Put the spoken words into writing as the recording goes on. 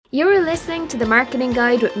You're listening to The Marketing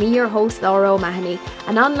Guide with me, your host, Laura O'Mahony,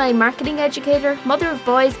 an online marketing educator, mother of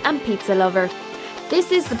boys and pizza lover.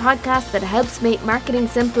 This is the podcast that helps make marketing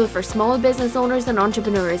simple for small business owners and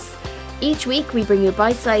entrepreneurs. Each week we bring you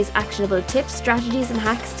bite-sized actionable tips, strategies and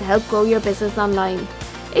hacks to help grow your business online.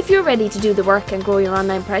 If you're ready to do the work and grow your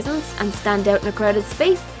online presence and stand out in a crowded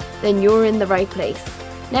space, then you're in the right place.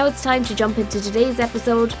 Now it's time to jump into today's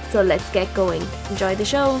episode, so let's get going. Enjoy the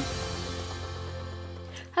show.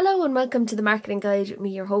 Hello and welcome to The Marketing Guide with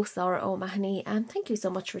me, your host, Laura O'Mahony, and thank you so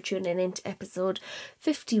much for tuning in to episode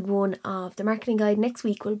 51 of The Marketing Guide. Next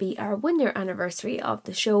week will be our 1 year anniversary of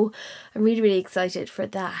the show. I'm really excited for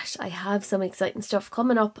that. I have some exciting stuff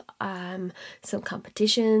coming up, some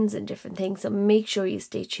competitions and different things, so make sure you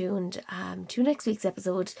stay tuned to next week's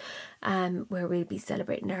episode where we'll be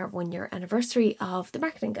celebrating our 1 year anniversary of The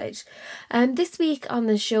Marketing Guide. This week on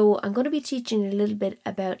the show, I'm going to be teaching a little bit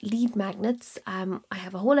about lead magnets. I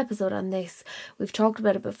have a whole episode on this. We've talked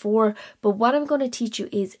about it before, but what I'm going to teach you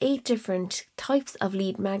is 8 different types of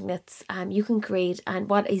lead magnets you can create and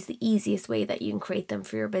what is the easiest way that you can create them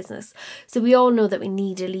for your business. So we all know that we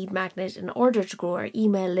need a lead magnet in order to grow our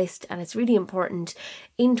email list, and it's really important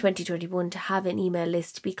in 2021 to have an email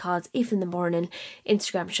list, because if in the morning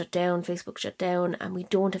Instagram shut down, Facebook shut down, and we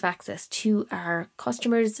don't have access to our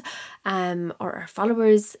customers or our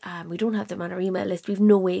followers, we don't have them on our email list, we've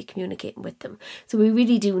no way of communicating with them. So we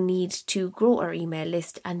really do need to grow our email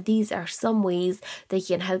list, and these are some ways that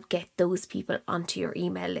you can help get those people onto your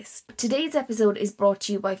email list. Today's episode is brought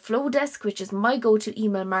to you by Flowdesk, which is my go-to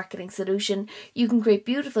email marketing solution. You can create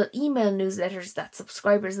beautiful email newsletters that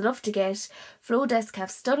subscribers love to get. Flowdesk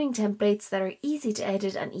have stunning templates that are easy to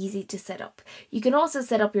edit and easy to set up. You can also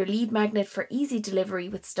set up your lead magnet for easy delivery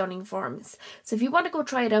with stunning forms. So if you want to go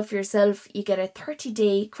try it out for yourself, you get a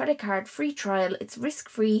 30-day credit card free trial. It's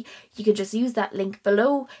risk-free. You can just use that link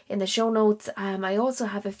below in the show notes. I also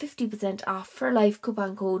have a 50% off for life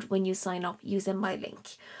coupon code when you sign up using my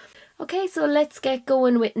link. Okay, so let's get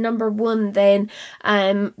going with number 1 then.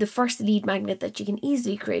 The first lead magnet that you can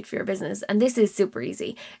easily create for your business, and this is super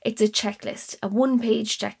easy. It's a checklist, a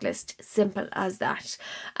 1-page checklist, simple as that.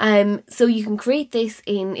 So you can create this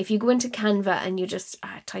if you go into Canva and you just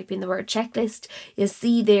type in the word checklist, you'll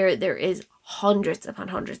see there is hundreds upon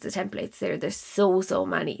hundreds of templates there. There's so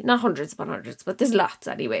many, not hundreds upon hundreds, but there's lots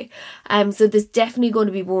anyway. So there's definitely going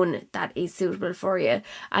to be one that is suitable for you,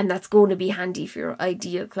 and that's going to be handy for your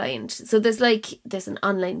ideal client. So there's an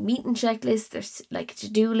online meeting checklist, there's like a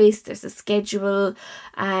to-do list, there's a schedule,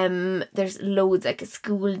 there's loads, like a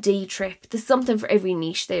school day trip. There's something for every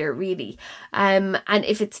niche there, really. And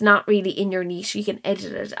if it's not really in your niche, you can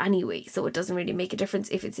edit it anyway, so it doesn't really make a difference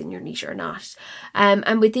if it's in your niche or not.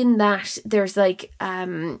 And within that, there's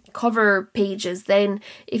cover pages. Then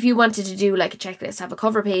if you wanted to do like a checklist, have a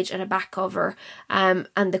cover page and a back cover, and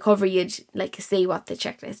the cover you'd say what the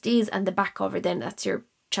checklist is, and the back cover then that's your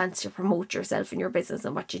chance to promote yourself and your business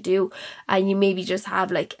and what you do. And you maybe just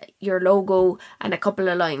have your logo and a couple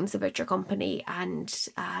of lines about your company, and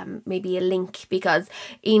maybe a link, because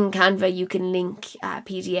in Canva you can link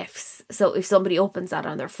PDFs, so if somebody opens that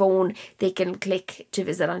on their phone they can click to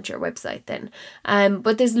visit onto your website then.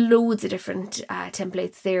 But there's loads of different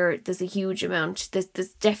templates there. There's a huge amount. There's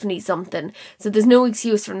definitely something, so there's no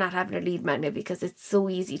excuse for not having a lead magnet, because it's so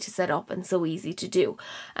easy to set up and so easy to do.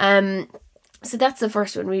 So that's the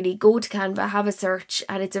first one, really. Go to Canva, have a search,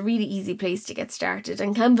 and it's a really easy place to get started.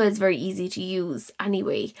 And Canva is very easy to use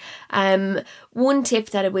anyway. One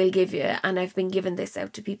tip that I will give you, and I've been giving this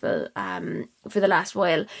out to people for the last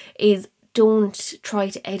while, is don't try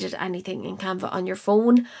to edit anything in Canva on your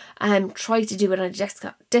phone. Try to do it on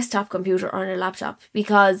a desktop computer or on a laptop,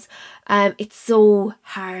 because it's so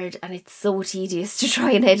hard and it's so tedious to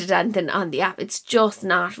try and edit anything on the app. It's just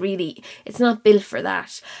not really, it's not built for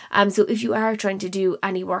that. So if you are trying to do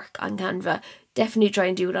any work on Canva, definitely try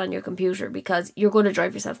and do it on your computer, because you're going to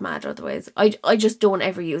drive yourself mad otherwise. I just don't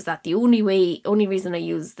ever use that. The only reason I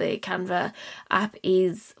use the Canva app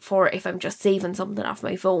is for if I'm just saving something off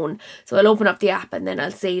my phone. So I'll open up the app and then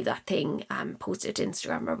I'll save that thing and post it to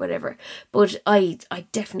Instagram or whatever. But I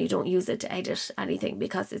definitely don't use it to edit anything,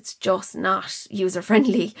 because it's just not user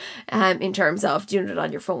friendly in terms of doing it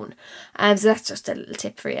on your phone. So that's just a little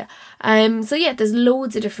tip for you. So yeah, there's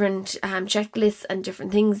loads of different checklists and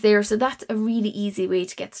different things there. So that's a really easy way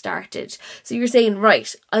to get started. So you're saying,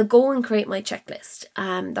 right, I'll go and create my checklist.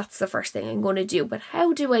 That's the first thing I'm going to do. But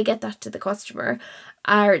how do I get that to the customer,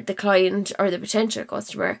 or the client, or the potential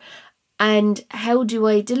customer? And how do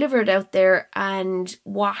I deliver it out there? And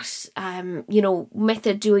what,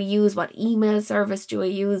 method do I use? What email service do I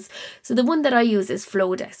use? So the one that I use is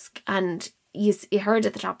Flowdesk. And you heard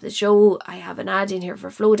at the top of the show, I have an ad in here for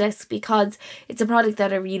Flowdesk because it's a product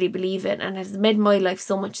that I really believe in and has made my life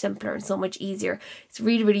so much simpler and so much easier. It's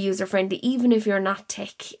really, really user friendly, even if you're not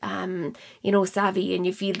tech, savvy, and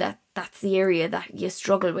you feel that that's the area that you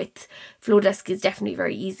struggle with. Flowdesk is definitely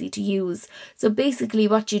very easy to use. So basically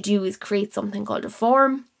what you do is create something called a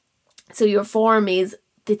form. So your form is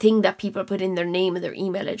the thing that people put in their name and their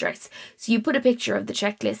email address. So you put a picture of the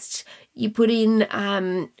checklist, you put in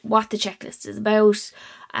what the checklist is about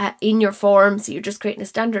in your form. So you're just creating a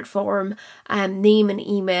standard form, name and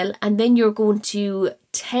email, and then you're going to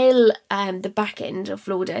tell the back end of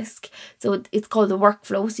Flowdesk. So it's called the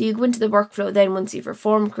workflow. So you go into the workflow then once you've your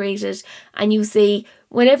form created, and you say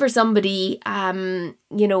whenever somebody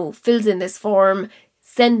fills in this form,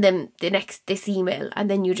 send them this email,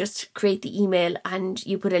 and then you just create the email and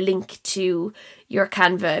you put a link to your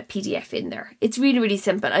Canva PDF in there. It's really, really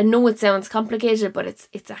simple. I know it sounds complicated, but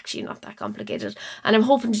it's actually not that complicated. And I'm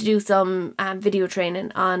hoping to do some video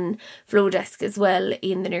training on Flowdesk as well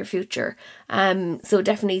in the near future. So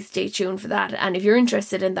definitely stay tuned for that. And if you're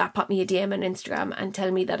interested in that, pop me a DM on Instagram and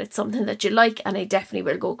tell me that it's something that you like, and I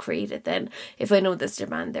definitely will go create it then if I know there's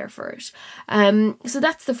demand there for it. So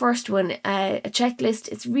that's the first one, a checklist.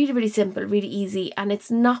 It's really, really simple, really easy, and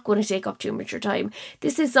it's not going to take up too much of your time.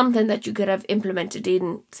 This is something that you could have implemented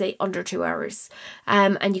in, say, under 2 hours.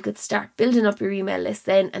 And you could start building up your email list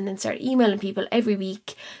then, and then start emailing people every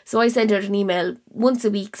week. So I send out an email once a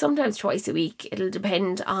week, sometimes twice a week. It'll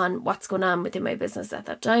depend on what's going on within my business at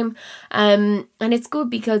that time. And it's good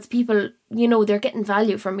because people, they're getting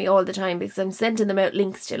value from me all the time, because I'm sending them out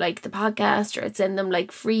links to like the podcast, or I'd send them like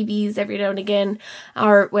freebies every now and again,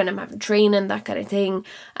 or when I'm having training, that kind of thing.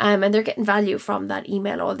 And they're getting value from that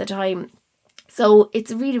email all the time. So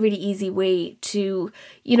it's a really, really easy way to,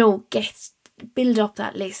 build up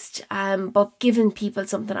that list, but giving people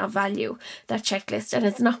something of value, that checklist, and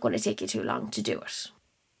it's not going to take you too long to do it.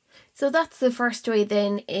 So that's the first way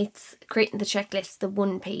then, it's creating the checklist, the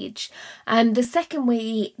one page. And the second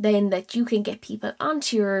way then that you can get people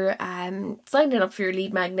onto your signing up for your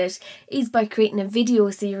lead magnet is by creating a video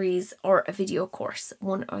series or a video course,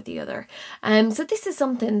 one or the other. So this is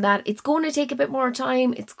something that it's going to take a bit more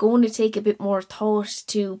time, it's going to take a bit more thought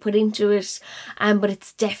to put into it, but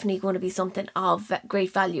it's definitely going to be something of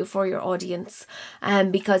great value for your audience.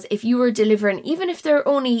 Because if you were delivering, even if they're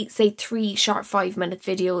only say 3 short 5-minute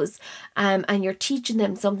videos, and you're teaching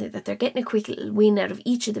them something, that they're getting a quick little win out of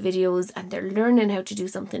each of the videos, and they're learning how to do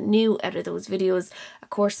something new out of those videos, of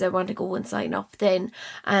course they want to go and sign up then,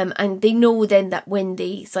 and they know then that when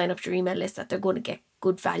they sign up to your email list that they're going to get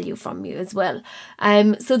good value from you as well.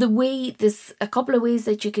 So there's a couple of ways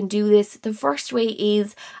that you can do this. The first way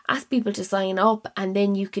is ask people to sign up, and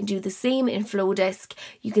then you can do the same in Flowdesk.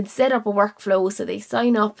 You can set up a workflow so they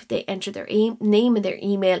sign up, they enter their name and their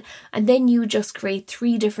email, and then you just create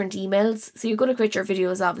 3 different emails. So you're going to create your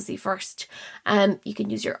videos obviously first. You can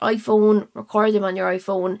use your iPhone, record them on your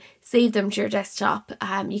iPhone, save them to your desktop.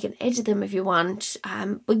 You can edit them if you want,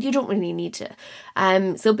 but you don't really need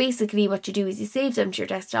to. So basically what you do is you save them to your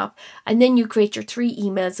desktop, and then you create your 3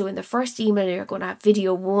 emails. So in the first email you're going to have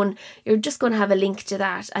video 1, you're just going to have a link to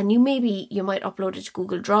that, and you might upload it to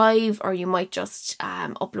Google Drive, or you might just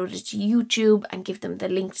upload it to YouTube and give them the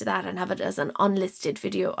link to that and have it as an unlisted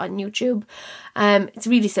video on YouTube. It's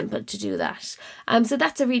really simple to do that. So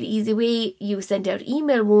that's a really easy way. You send out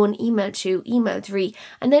email 1, email 2, email 3,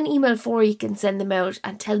 and then email 4 you can send them out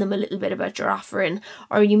and tell them a little bit about your offering,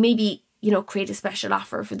 or you maybe create a special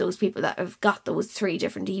offer for those people that have got those 3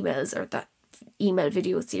 different emails or that email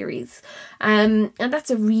video series. And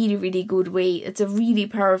that's a really, really good way. It's a really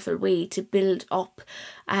powerful way to build up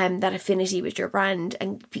that affinity with your brand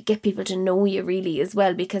and get people to know you really as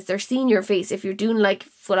well, because they're seeing your face. If you're doing like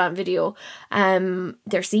full on video,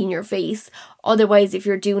 they're seeing your face. Otherwise, if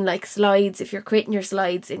you're doing like slides, if you're creating your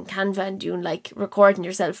slides in Canva and doing like recording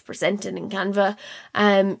yourself presenting in Canva,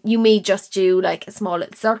 you may just do like a small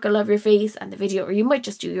little circle of your face and the video, or you might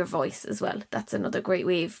just do your voice as well. That's another great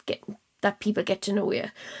way of getting that people get to know you.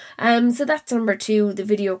 So that's number 2, the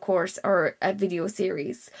video course or a video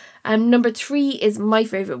series. Number 3 is my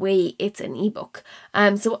favourite way. It's an ebook.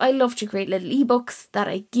 So I love to create little ebooks that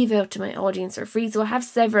I give out to my audience for free. So I have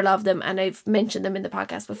several of them, and I've mentioned them in the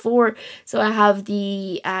podcast before. So I have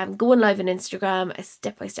the going live on Instagram, a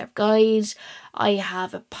step-by-step guide. I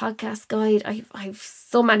have a podcast guide. I've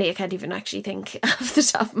so many I can't even actually think off the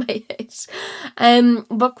top of my head.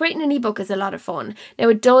 But creating an ebook is a lot of fun. Now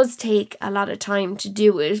it does take take a lot of time to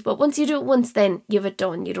do it, but once you do it once, then you have it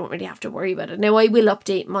done. You don't really have to worry about it. Now, I will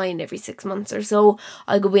update mine every 6 months or so.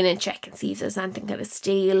 I'll go in and check and see if there's anything kind of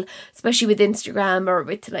stale, especially with Instagram or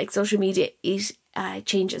with like social media. It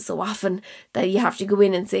changes so often that you have to go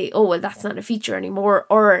in and say, oh, well, that's not a feature anymore,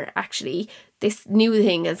 or actually this new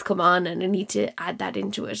thing has come on and I need to add that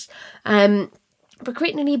into it. But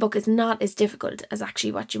creating an ebook is not as difficult as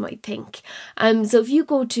actually what you might think. So if you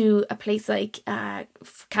go to a place like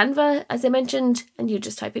Canva, as I mentioned, and you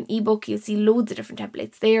just type in ebook, you'll see loads of different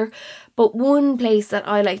templates there. But one place that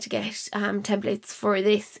I like to get templates for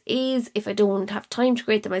this is, if I don't have time to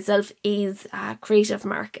create them myself, is Creative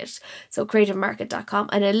Market. So creativemarket.com,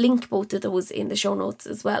 and I'll link both of those in the show notes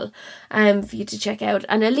as well for you to check out.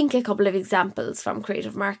 And I'll link a couple of examples from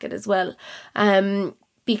Creative Market as well.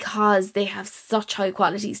 Because they have such high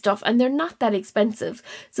quality stuff and they're not that expensive.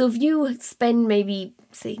 So if you spend maybe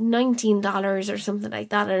say $19 or something like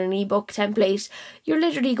that on an ebook template, you're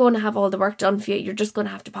literally going to have all the work done for you. You're just going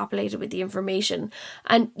to have to populate it with the information,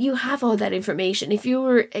 and you have all that information. If you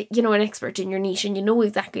were, an expert in your niche and you know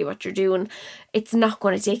exactly what you're doing, it's not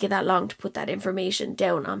going to take you that long to put that information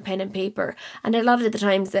down on pen and paper. And a lot of the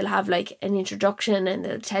times they'll have like an introduction, and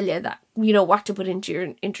they'll tell you that, what to put into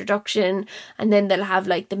your introduction, and then they'll have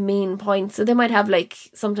like the main points. So they might have like,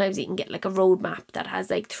 sometimes you can get like a roadmap that has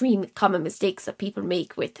like 3 common mistakes that people make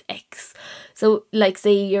with X. So like,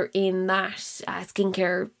 say you're in that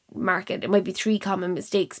skincare market, it might be 3 common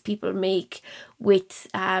mistakes people make with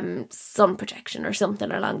sun protection or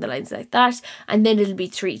something along the lines like that, and then it'll be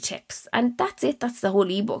 3 tips, and that's it. That's the whole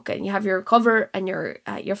ebook. And you have your cover and your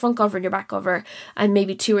front cover and your back cover, and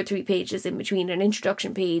maybe 2 or 3 pages in between, an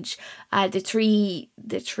introduction page, the three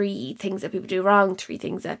things that people do wrong, 3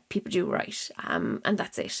 things that people do right, and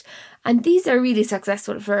that's it. And these are really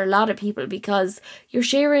successful for a lot of people because you're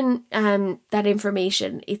sharing that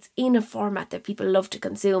information. It's in a format that people love to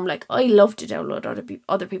consume. Like, I love to download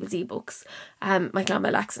other people's ebooks. My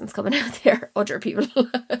Clonmel accent's coming out there, other people.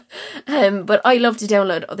 But I love to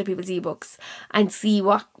download other people's ebooks and see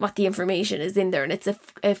what the information is in there. And it's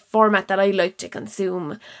a format that I like to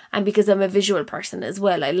consume. And because I'm a visual person as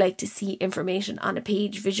well, I like to see information on a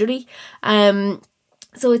page visually. So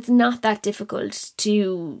it's not that difficult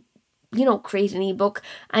to create an ebook,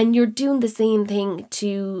 and you're doing the same thing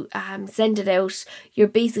to send it out. You're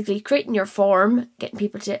basically creating your form, getting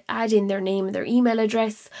people to add in their name and their email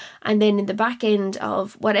address, and then in the back end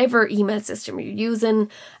of whatever email system you're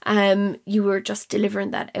using, you were just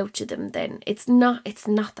delivering that out to them. Then it's not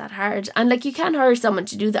that hard, and like, you can hire someone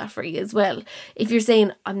to do that for you as well. If you're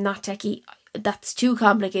saying, I'm not techie, that's too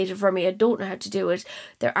complicated for me, I don't know how to do it,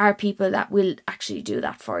 there are people that will actually do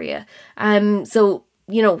that for you. So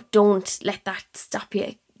don't let that stop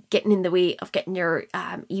you getting in the way of getting your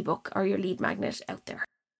ebook or your lead magnet out there.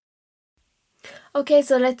 Okay,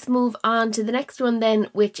 so let's move on to the next one then,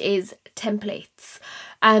 which is templates.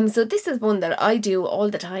 So this is one that I do all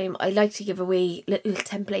the time. I like to give away little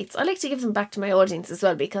templates. I like to give them back to my audience as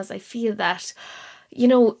well, because I feel that,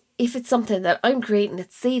 if it's something that I'm creating,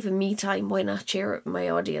 it's saving me time, why not share it with my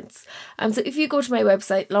audience? So if you go to my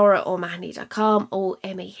website, lauraomahony.com,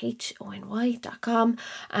 OMAHONY.com,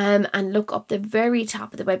 and look up the very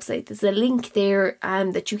top of the website, there's a link there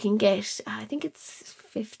that you can get, I think it's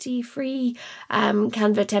 50 free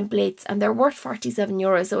Canva templates, and they're worth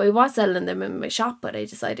 €47. So I was selling them in my shop, but I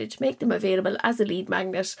decided to make them available as a lead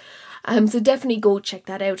magnet. So definitely go check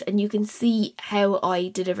that out, and you can see how I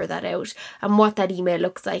deliver that out and what that email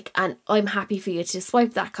looks like. And I'm happy for you to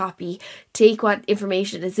swipe that copy, take what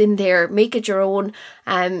information is in there, make it your own,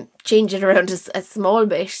 change it around a small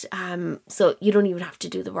bit, so you don't even have to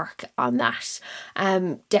do the work on that.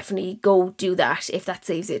 Definitely go do that if that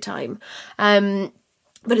saves you time.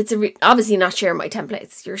 But it's obviously not sharing my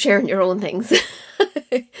templates. You're sharing your own things.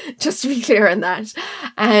 Just to be clear on that.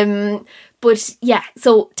 But yeah,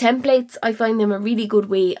 so templates, I find them a really good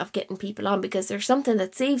way of getting people on, because there's something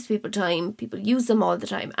that saves people time. People use them all the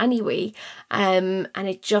time anyway. And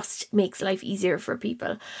it just makes life easier for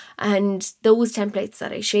people. And those templates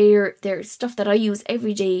that I share, they're stuff that I use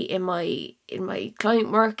every day in my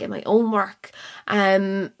client work, in my own work.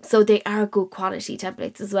 So they are good quality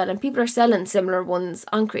templates as well. And people are selling similar ones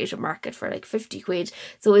on Creative Market for like 50 quid.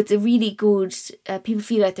 So it's a really good, people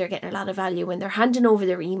feel like they're getting a lot of value when they're handing over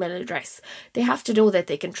their email address. They have to know that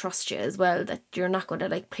they can trust you as well, that you're not going to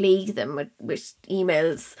like plague them with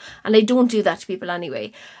emails. And I don't do that to people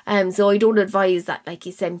anyway. So I don't advise that like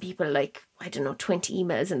you send people like, 20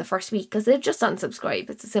 emails in the first week, because they'll just unsubscribe.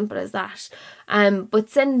 It's as simple as that. But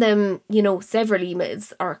send them, several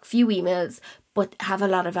emails or a few emails, but have a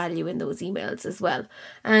lot of value in those emails as well.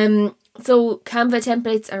 So Canva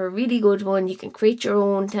templates are a really good one. You can create your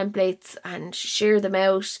own templates and share them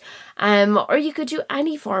out. Or you could do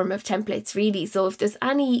any form of templates really. So if there's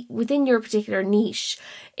any within your particular niche,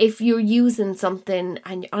 if you're using something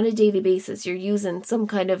and on a daily basis, you're using some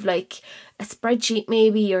kind of like a spreadsheet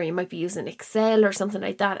maybe, or you might be using Excel or something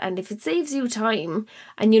like that. And if it saves you time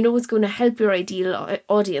and you know it's going to help your ideal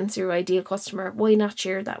audience, your ideal customer, why not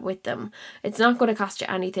share that with them? It's not going to cost you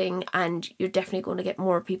anything, and you're definitely going to get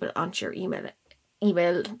more people onto your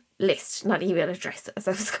email list, not email address, as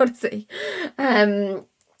I was going to say.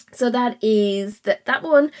 So that is that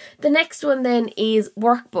one. The next one then is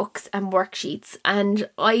workbooks and worksheets. And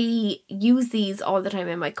I use these all the time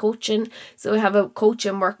in my coaching. So I have a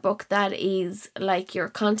coaching workbook that is like your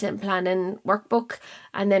content planning workbook.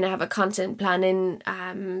 And then I have a content planning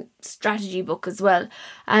strategy book as well.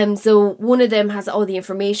 So one of them has all the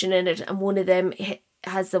information in it, and one of them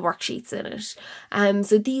has the worksheets in it.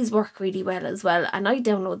 So these work really well as well, and I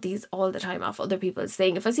download these all the time off other people's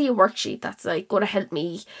thing. If I see a worksheet that's like going to help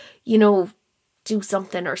me, do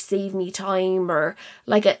something or save me time, or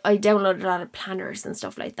like I download a lot of planners and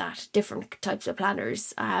stuff like that, different types of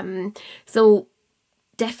planners. So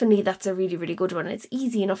definitely that's a really, really good one. It's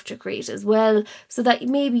easy enough to create as well, so that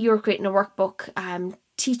maybe you're creating a workbook,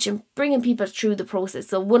 teaching, bringing people through the process.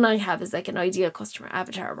 So one I have is like an ideal customer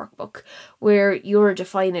avatar workbook, where you're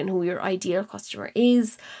defining who your ideal customer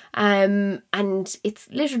is, and it's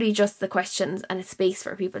literally just the questions and a space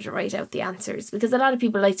for people to write out the answers, because a lot of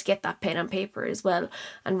people like to get that pen and paper as well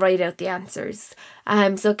and write out the answers.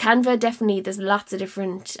 So Canva, definitely there's lots of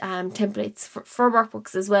different templates for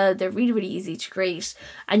workbooks as well. They're really, really easy to create,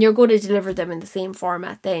 and you're going to deliver them in the same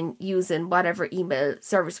format then, using whatever email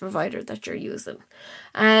service provider that you're using.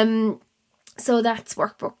 So that's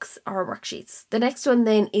workbooks or worksheets. The next one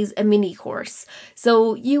then is a mini course.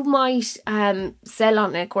 So you might sell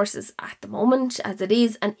online courses at the moment as it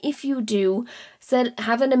is, and if you do,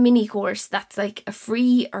 having a mini course that's like a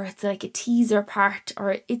free, or it's like a teaser part,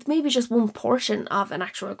 or it's maybe just one portion of an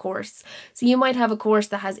actual course. So you might have a course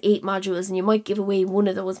that has 8 modules, and you might give away one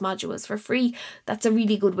of those modules for free. That's a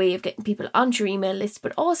really good way of getting people onto your email list,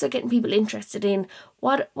 but also getting people interested in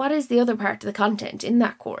what is the other part of the content in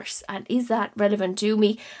that course, and is that relevant to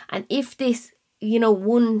me? And if this,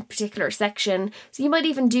 one particular section, so you might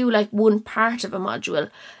even do like one part of a module,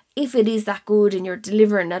 if it is that good and you're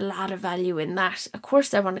delivering a lot of value in that, of course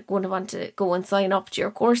they're going to want to go and sign up to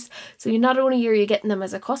your course. So you're not only are you getting them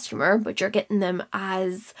as a customer, but you're getting them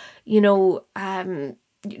as,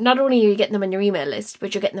 not only are you getting them on your email list,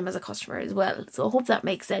 but you're getting them as a customer as well. So I hope that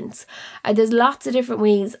makes sense. There's lots of different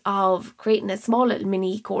ways of creating a small little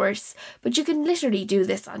mini course, but you can literally do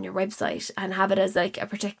this on your website and have it as like a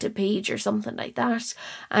protected page or something like that.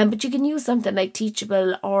 But you can use something like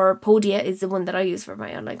Teachable, or Podia is the one that I use for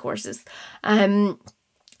my online courses.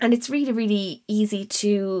 And it's really, really easy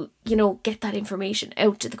to, get that information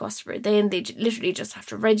out to the customer. Then they literally just have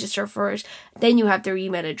to register for it. Then you have their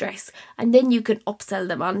email address, and then you can upsell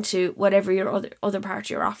them onto whatever your other part of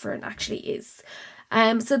your offering actually is.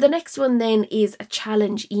 So the next one then is a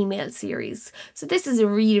challenge email series. So this is a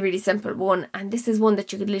really, really simple one, and this is one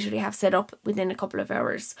that you could literally have set up within a couple of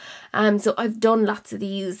hours. So I've done lots of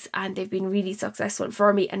these, and they've been really successful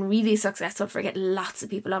for me, and really successful for getting lots of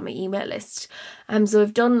people on my email list. So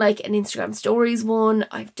I've done like an Instagram stories one.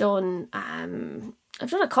 I've done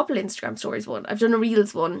a couple of Instagram stories one. I've done a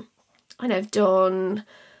Reels one, and I've done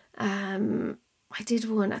I did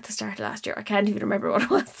one at the start of last year. I can't even remember what it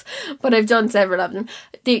was, but I've done several of them.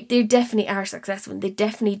 They definitely are successful. They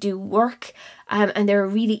definitely do work, and they're a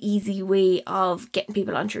really easy way of getting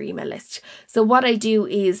people onto your email list. So what I do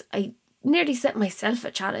is I nearly set myself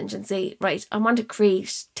a challenge and say, right, I want to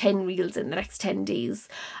create 10 reels in the next 10 days.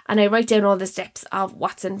 And I write down all the steps of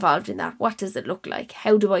what's involved in that. What does it look like?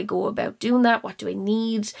 How do I go about doing that? What do I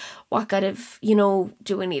need? What kind of,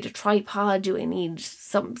 do I need a tripod? Do I need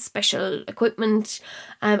some special equipment?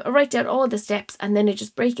 I write down all the steps, and then I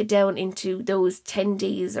just break it down into those 10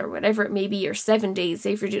 days or whatever it may be, or 7 days.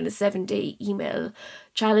 Say if you're doing a 7-day email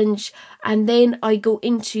challenge, and then I go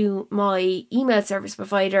into my email service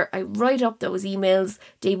provider. I write up those emails,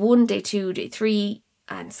 day 1, day 2, day 3,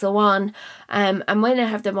 and so on. And when I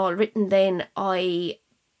have them all written, then I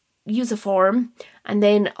use a form, And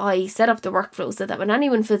then I set up the workflow so that when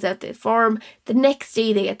anyone fills out the form, the next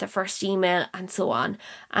day they get their first email and so on.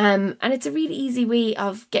 And it's a really easy way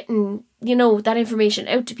of getting, that information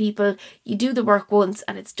out to people. You do the work once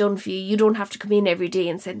and it's done for you. You don't have to come in every day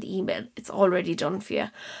and send the email. It's already done for you.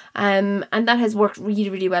 And that has worked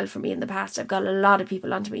really, really well for me in the past. I've got a lot of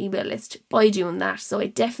people onto my email list by doing that. So I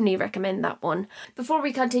definitely recommend that one. Before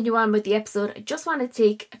we continue on with the episode, I just want to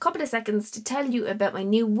take a couple of seconds to tell you about my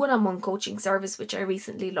new one-on-one coaching service, which I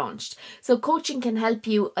recently launched. So coaching can help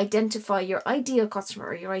you identify your ideal customer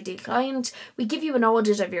or your ideal client. We give you an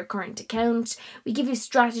audit of your current account. We give you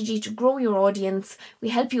strategy to grow your audience. We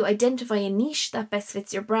help you identify a niche that best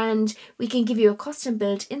fits your brand. We can give you a custom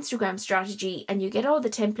built Instagram strategy, and you get all the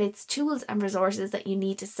templates, tools and resources that you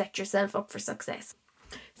need to set yourself up for success.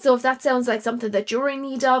 So if that sounds like something that you're in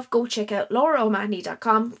need of, go check out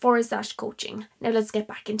lauraomahony.com/coaching. Now let's get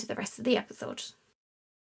back into the rest of the episode.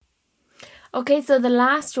 Okay, so the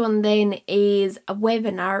last one then is a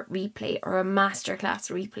webinar replay or a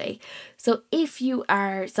masterclass replay. So if you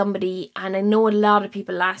are somebody, and I know a lot of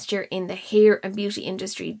people last year in the hair and beauty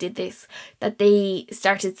industry did this, that they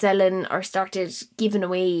started selling or started giving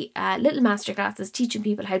away little masterclasses, teaching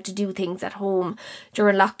people how to do things at home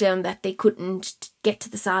during lockdown that they couldn't get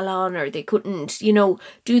to the salon, or they couldn't, do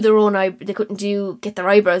their own get their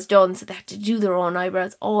eyebrows done, so they had to do their own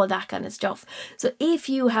eyebrows, all that kind of stuff. So if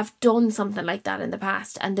you have done something like that in the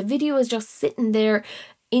past and the video is just sitting there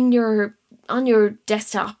on your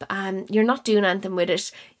desktop and you're not doing anything with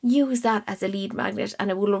it, use that as a lead magnet and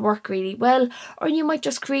it will work really well. Or you might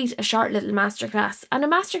just create a short little masterclass, and a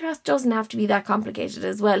masterclass doesn't have to be that complicated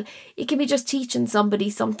as well. It can be just teaching somebody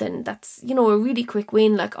something that's, a really quick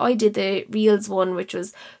win. Like I did the Reels one, which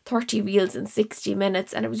was 30 Reels in 60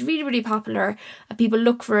 minutes, and it was really, really popular. And people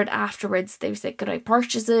look for it afterwards. They say, could I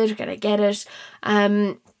purchase it? Can I get it?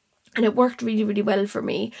 And it worked really, really well for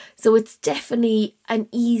me. So it's definitely an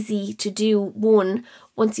easy to do one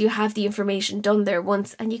once you have the information done there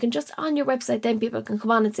once. And you can just, on your website, then people can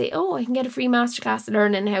come on and say, oh, I can get a free masterclass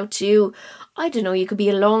learning how to, I don't know, you could be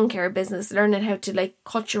a lawn care business, learning how to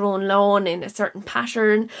cut your own lawn in a certain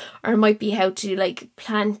pattern. Or it might be how to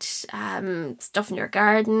plant stuff in your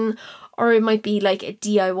garden. Or it might be a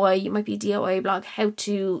DIY, you might be a DIY blog, how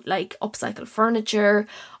to upcycle furniture,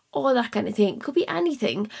 all that kind of thing. It could be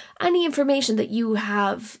anything, any information that you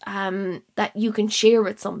have that you can share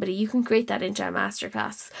with somebody. You can create that into a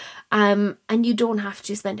masterclass, and you don't have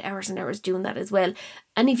to spend hours and hours doing that as well.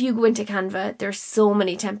 And if you go into Canva, there's so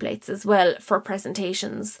many templates as well for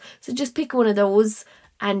presentations. So just pick one of those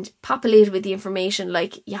and populate with the information.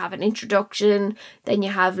 You have an introduction, then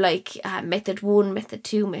you have method 1, method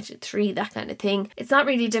 2, method 3, that kind of thing. It's not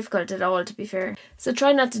really difficult at all, to be fair. So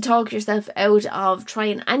try not to talk yourself out of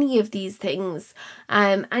trying any of these things,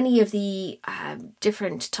 any of the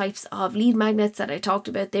different types of lead magnets that I talked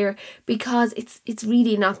about there, because it's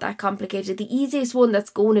really not that complicated. The easiest one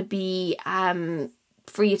that's going to be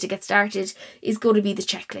for you to get started is going to be the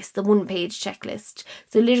checklist, the 1-page checklist.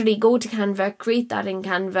 So literally go to Canva, create that in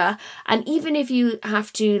Canva, and even if you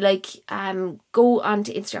have to go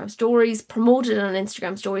onto Instagram stories, promote it on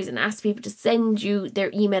Instagram stories and ask people to send you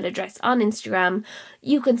their email address on Instagram,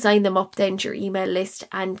 you can sign them up then to your email list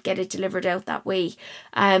and get it delivered out that way.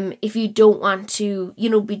 If you don't want to,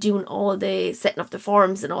 be doing all the setting up the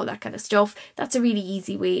forms and all that kind of stuff, that's a really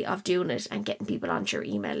easy way of doing it and getting people onto your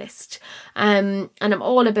email list. And I'm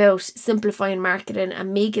all about simplifying marketing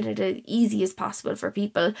and making it as easy as possible for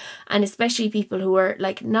people, and especially people who are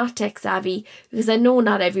not tech savvy, because I know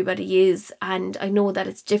not everybody is, and I know that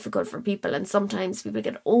it's difficult for people, and sometimes people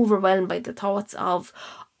get overwhelmed by the thoughts of,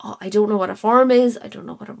 oh, I don't know what a form is, I don't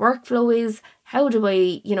know what a workflow is, how do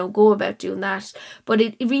I, go about doing that? But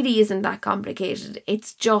it really isn't that complicated.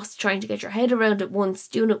 It's just trying to get your head around it once,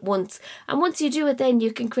 doing it once. And once you do it, then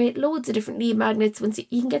you can create loads of different lead magnets. Once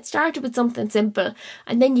you can get started with something simple,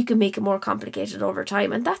 and then you can make it more complicated over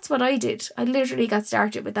time. And that's what I did. I literally got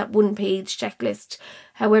started with that 1-page checklist,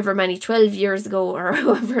 however many, 12 years ago or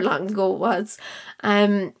however long ago it was.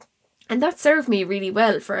 And that served me really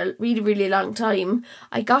well for a really, really long time.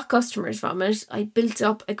 I got customers from it. I built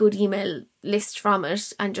up a good email list from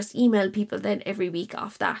it and just email people then every week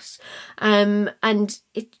off that. And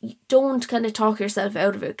don't kind of talk yourself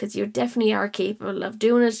out of it, because you definitely are capable of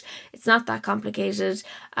doing it. It's not that complicated.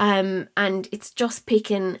 And it's just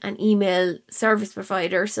picking an email service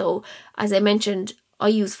provider. So as I mentioned, I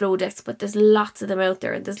use Flowdesk, but there's lots of them out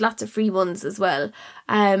there, and there's lots of free ones as well.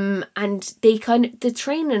 And they the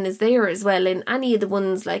training is there as well in any of the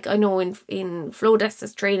ones, like I know in Flowdesk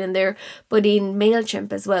there's training there, but in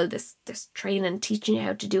MailChimp as well, there's training teaching you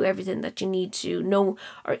how to do everything that you need to know.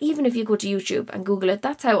 Or even if you go to YouTube and Google it,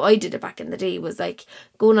 that's how I did it back in the day, was like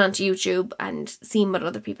going onto YouTube and seeing what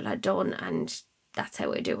other people had done, and that's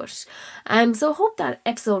how I do it. So I hope that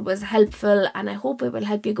episode was helpful, and I hope it will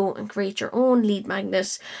help you go and create your own lead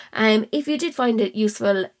magnet. If you did find it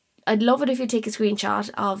useful, I'd love it if you take a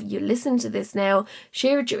screenshot of you listen to this now,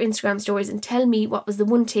 share it your Instagram stories, and tell me what was the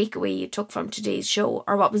one takeaway you took from today's show,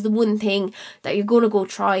 or what was the one thing that you're going to go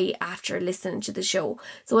try after listening to the show.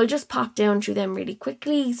 So I'll just pop down through them really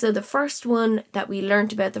quickly. So the first one that we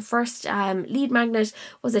learned about, the first lead magnet,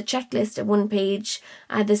 was a checklist, a 1 page.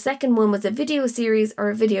 The second one was a video series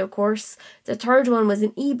or a video course. The third one was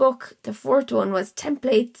an ebook. The fourth one was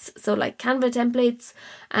templates, so like Canva templates.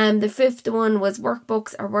 The fifth one was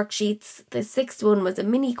workbooks or worksheets. The sixth one was a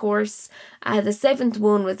mini course. The seventh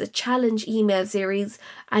one was a challenge email series.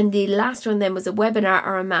 And the last one then was a webinar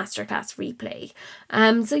or a masterclass replay.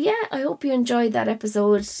 So yeah, I hope you enjoyed that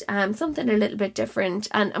episode. Something a little bit different.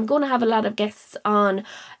 And I'm going to have a lot of guests on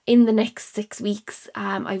in the next 6 weeks.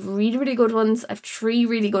 I've really good ones. I've 3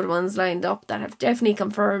 really good ones lined up that have definitely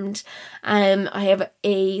confirmed. I have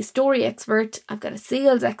a story expert, I've got a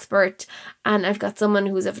sales expert, and I've got someone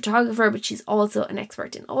who's a photographer, but she's also an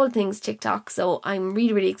expert in all things TikTok. So I'm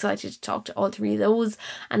really excited to talk to all 3 of those,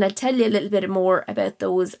 and I'll tell you a little bit more about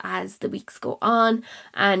those as the weeks go on,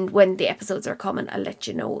 and when the episodes are coming, I'll let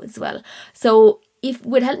you know as well. So it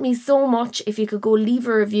would help me so much if you could go leave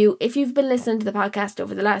a review. If you've been listening to the podcast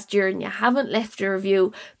over the last year and you haven't left a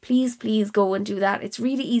review, please go and do that. It's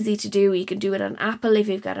really easy to do. You can do it on Apple if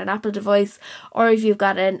you've got an Apple device, or if you've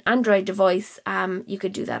got an Android device, you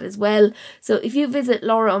could do that as well. So if you visit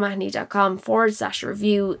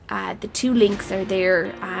laurao'mahony.com/review, the 2 links are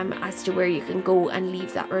there as to where you can go and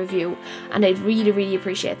leave that review. And I'd really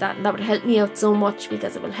appreciate that. And that would help me out so much,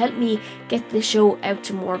 because it will help me get the show out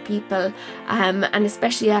to more people. And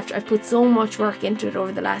especially after I've put so much work into it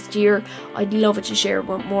over the last year, I'd love it to share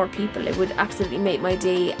with more people. It would absolutely make my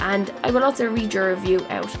day. And I will also read your review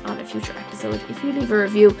out on a future episode. If you leave a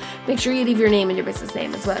review, make sure you leave your name and your business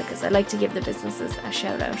name as well, because I like to give the businesses a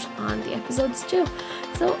shout out on the episodes too.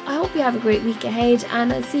 So I hope you have a great week ahead,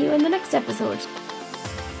 and I'll see you in the next episode.